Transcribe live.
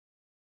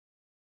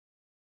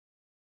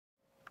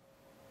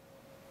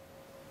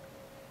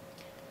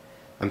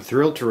I'm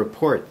thrilled to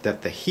report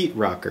that the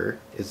HeatRocker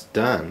is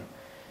done.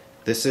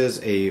 This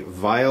is a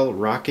vial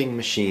rocking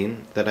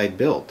machine that I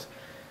built.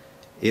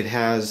 It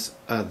has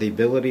the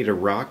ability to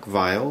rock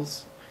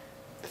vials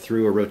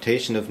through a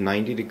rotation of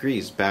 90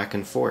 degrees back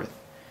and forth,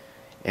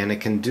 and it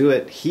can do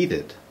it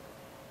heated.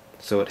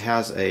 So it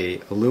has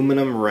a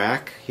aluminum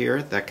rack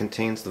here that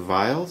contains the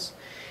vials,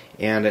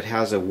 and it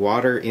has a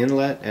water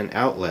inlet and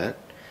outlet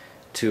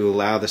to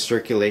allow the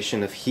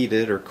circulation of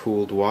heated or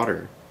cooled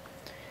water.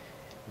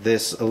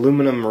 This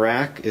aluminum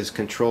rack is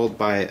controlled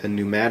by a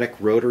pneumatic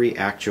rotary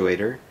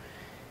actuator,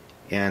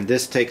 and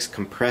this takes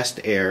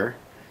compressed air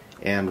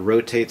and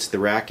rotates the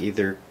rack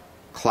either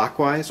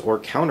clockwise or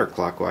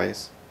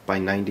counterclockwise by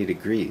 90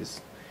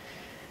 degrees.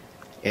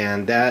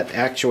 And that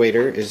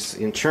actuator is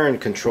in turn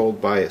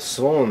controlled by a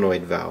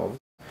solenoid valve.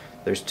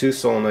 There's two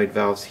solenoid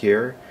valves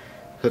here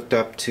hooked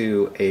up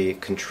to a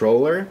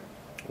controller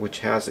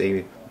which has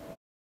a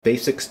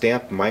basic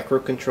stamp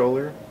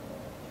microcontroller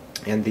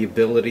and the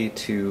ability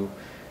to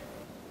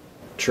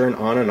turn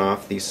on and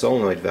off these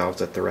solenoid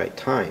valves at the right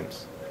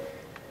times.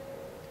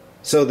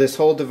 So this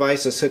whole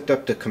device is hooked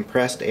up to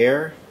compressed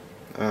air,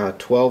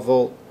 12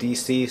 volt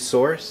DC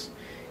source,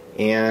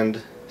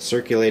 and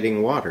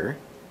circulating water,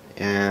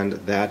 and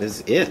that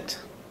is it.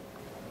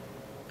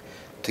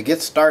 To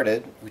get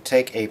started, we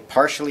take a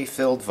partially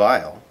filled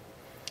vial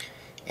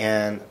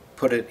and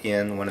put it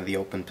in one of the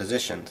open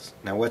positions.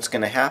 Now what's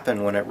going to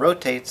happen when it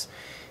rotates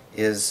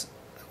is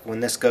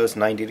when this goes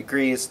 90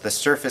 degrees, the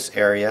surface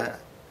area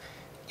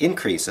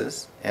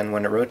increases, and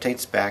when it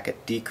rotates back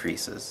it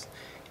decreases,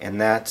 and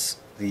that's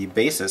the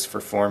basis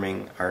for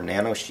forming our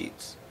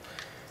nanosheets.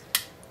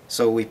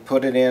 So we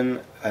put it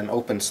in an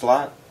open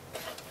slot.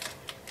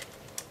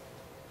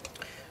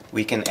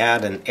 We can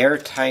add an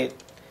airtight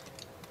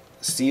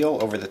seal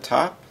over the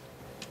top,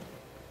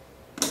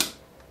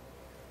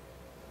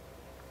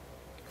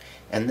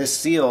 and this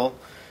seal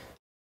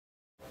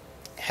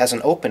has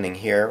an opening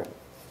here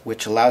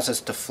which allows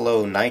us to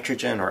flow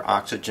nitrogen or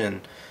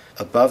oxygen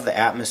above the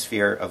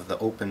atmosphere of the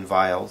open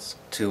vials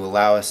to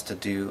allow us to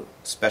do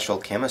special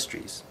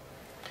chemistries.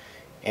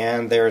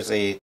 And there's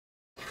a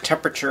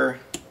temperature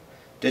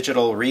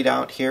digital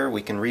readout here.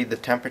 We can read the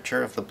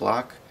temperature of the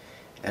block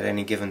at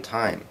any given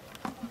time.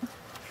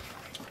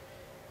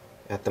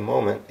 At the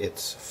moment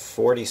it's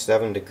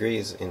 47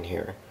 degrees in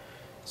here,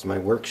 so my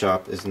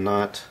workshop is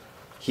not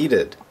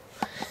heated.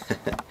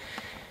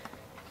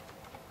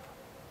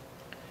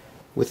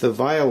 With the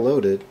vial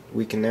loaded,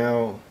 we can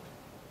now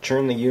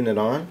turn the unit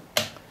on,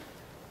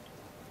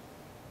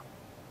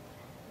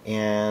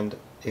 and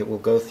it will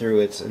go through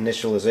its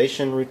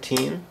initialization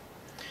routine,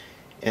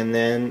 and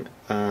then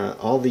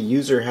all the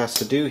user has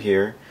to do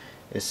here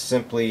is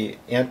simply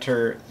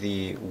enter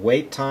the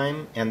wait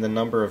time and the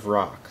number of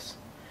rocks.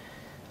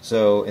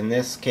 So in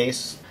this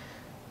case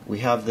we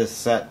have this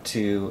set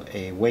to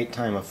a wait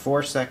time of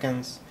 4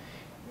 seconds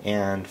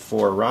and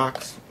 4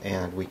 rocks,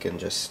 and we can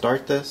just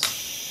start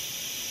this,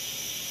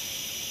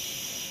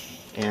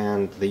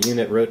 and the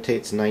unit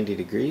rotates 90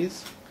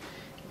 degrees,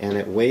 and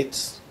it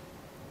waits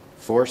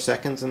 4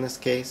 seconds in this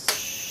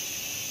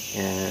case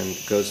and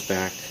goes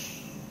back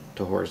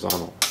to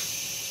horizontal.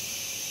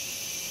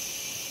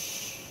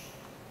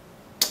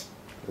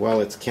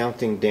 While it's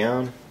counting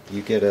down,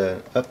 you get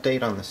an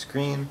update on the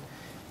screen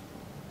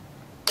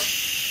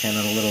and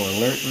a little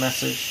alert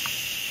message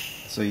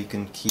so you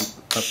can keep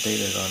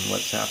updated on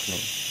what's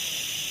happening.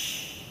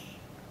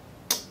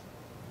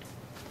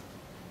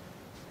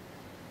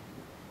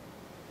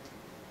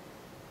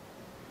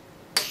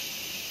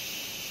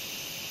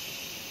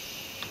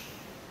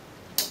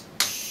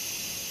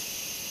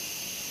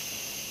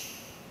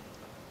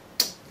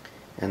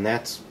 And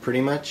that's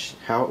pretty much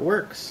how it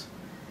works.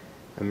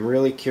 I'm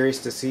really curious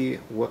to see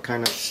what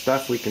kind of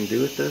stuff we can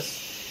do with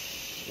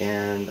this,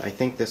 and I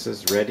think this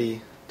is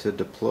ready to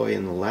deploy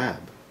in the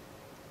lab.